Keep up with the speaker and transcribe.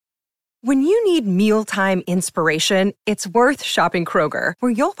When you need mealtime inspiration, it's worth shopping Kroger,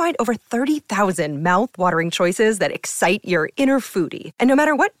 where you'll find over 30,000 mouth-watering choices that excite your inner foodie. And no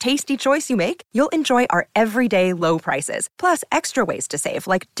matter what tasty choice you make, you'll enjoy our everyday low prices, plus extra ways to save,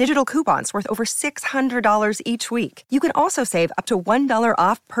 like digital coupons worth over $600 each week. You can also save up to $1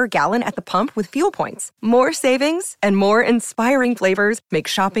 off per gallon at the pump with fuel points. More savings and more inspiring flavors make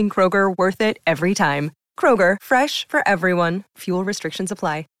shopping Kroger worth it every time. Kroger, fresh for everyone. Fuel restrictions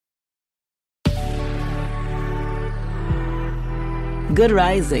apply. Good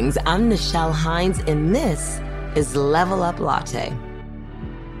risings, I'm Nichelle Hines, and this is Level Up Latte.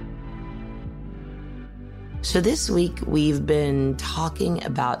 So this week, we've been talking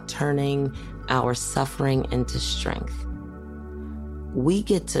about turning our suffering into strength. We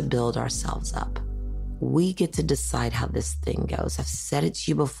get to build ourselves up. We get to decide how this thing goes. I've said it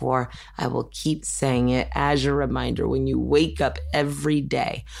to you before. I will keep saying it as a reminder when you wake up every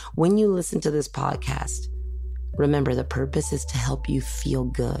day. When you listen to this podcast, remember, the purpose is to help you feel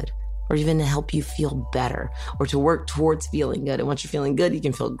good, or even to help you feel better, or to work towards feeling good. And once you're feeling good, you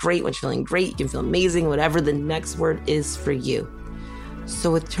can feel great. Once you're feeling great, you can feel amazing, whatever the next word is for you. So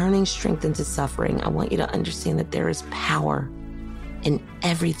with turning strength into suffering, I want you to understand that there is power in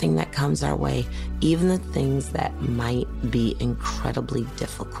everything that comes our way, even the things that might be incredibly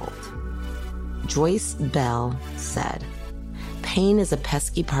difficult. Joyce Bell said, "Pain is a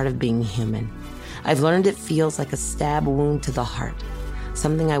pesky part of being human. I've learned it feels like a stab wound to the heart,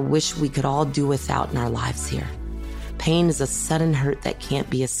 something I wish we could all do without in our lives here. Pain is a sudden hurt that can't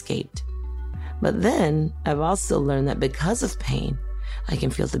be escaped. But then I've also learned that because of pain, I can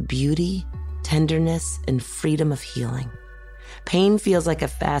feel the beauty, tenderness, and freedom of healing. Pain feels like a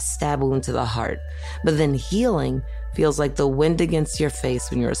fast stab wound to the heart, but then healing feels like the wind against your face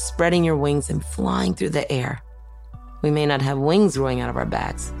when you're spreading your wings and flying through the air. We may not have wings growing out of our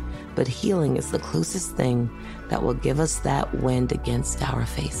backs, but healing is the closest thing that will give us that wind against our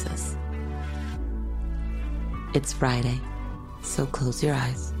faces." It's Friday, so close your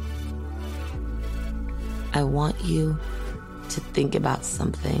eyes. I want you to think about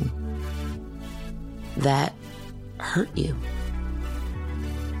something that hurt you.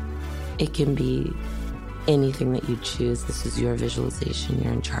 It can be anything that you choose. This is your visualization.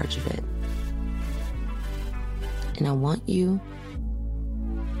 You're in charge of it. And I want you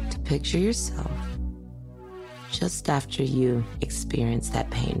to picture yourself just after you experience that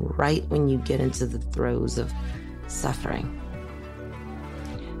pain, right when you get into the throes of suffering.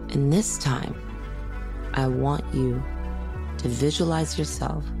 And this time, I want you to visualize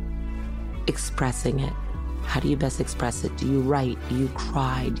yourself expressing it. How do you best express it? Do you write? Do you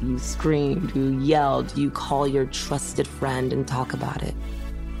cry? Do you scream? Do you yell? Do you call your trusted friend and talk about it?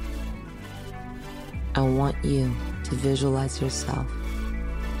 I want you to visualize yourself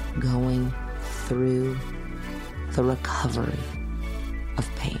going through the recovery of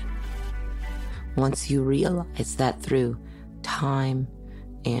pain. Once you realize that through time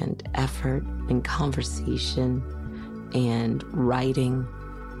and effort and conversation and writing,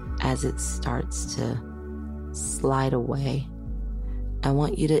 as it starts to slide away, I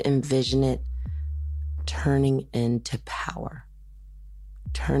want you to envision it turning into power,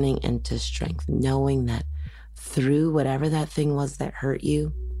 turning into strength, knowing that through whatever that thing was that hurt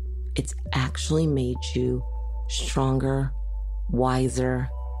you, it's actually made you stronger, wiser,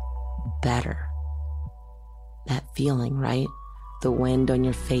 better. That feeling, right? The wind on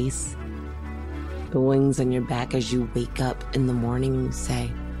your face, the wings on your back as you wake up in the morning and you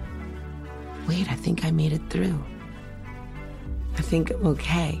say, "Wait, I think I made it through. I think I'm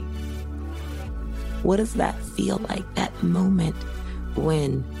okay." What does that feel like? That moment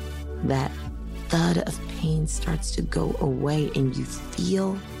when that thud of pain starts to go away and you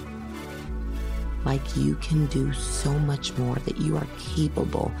feel like you can do so much more, that you are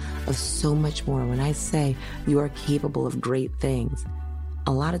capable of so much more. When I say you are capable of great things,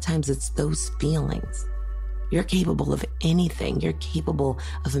 a lot of times it's those feelings. You're capable of anything. You're capable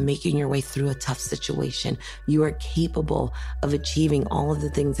of making your way through a tough situation. You are capable of achieving all of the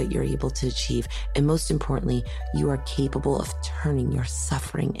things that you're able to achieve. And most importantly, you are capable of turning your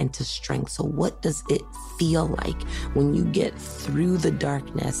suffering into strength. So what does it feel like when you get through the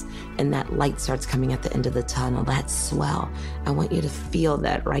darkness and that light starts coming at the end of the tunnel, that swell? I want you to feel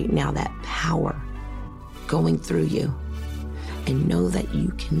that right now, that power going through you. And know that you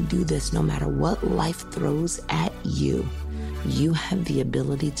can do this no matter what life throws at you. You have the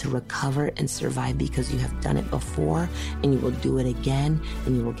ability to recover and survive because you have done it before, and you will do it again,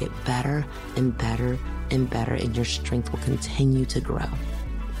 and you will get better and better and better, and your strength will continue to grow.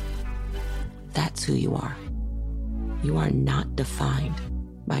 That's who you are. You are not defined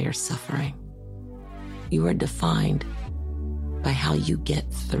by your suffering. You are defined by how you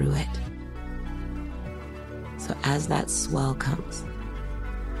get through it. So as that swell comes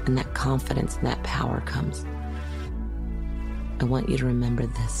and that confidence and that power comes, I want you to remember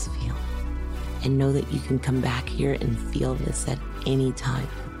this feeling and know that you can come back here and feel this at any time,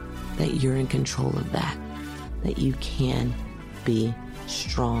 that you're in control of that you can be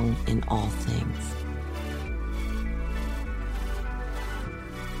strong in all things.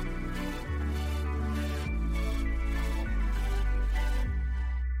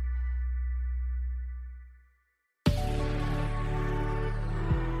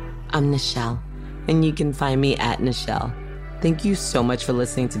 I'm Nichelle, and you can find me at Nichelle. Thank you so much for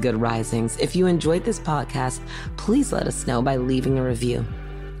listening to Good Risings. If you enjoyed this podcast, please let us know by leaving a review.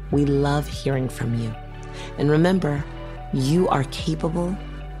 We love hearing from you. And remember, you are capable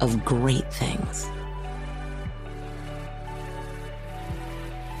of great things.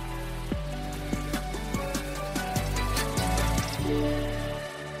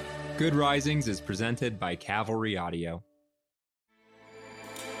 Good Risings is presented by Cavalry Audio.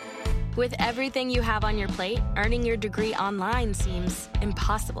 With everything you have on your plate, earning your degree online seems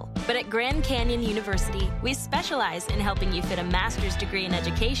impossible. But at Grand Canyon University, we specialize in helping you fit a master's degree in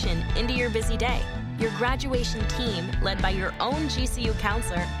education into your busy day. Your graduation team, led by your own GCU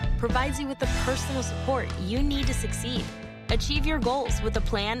counselor, provides you with the personal support you need to succeed. Achieve your goals with a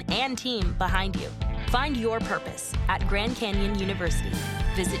plan and team behind you. Find your purpose at Grand Canyon University.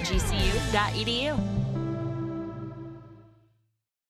 Visit gcu.edu.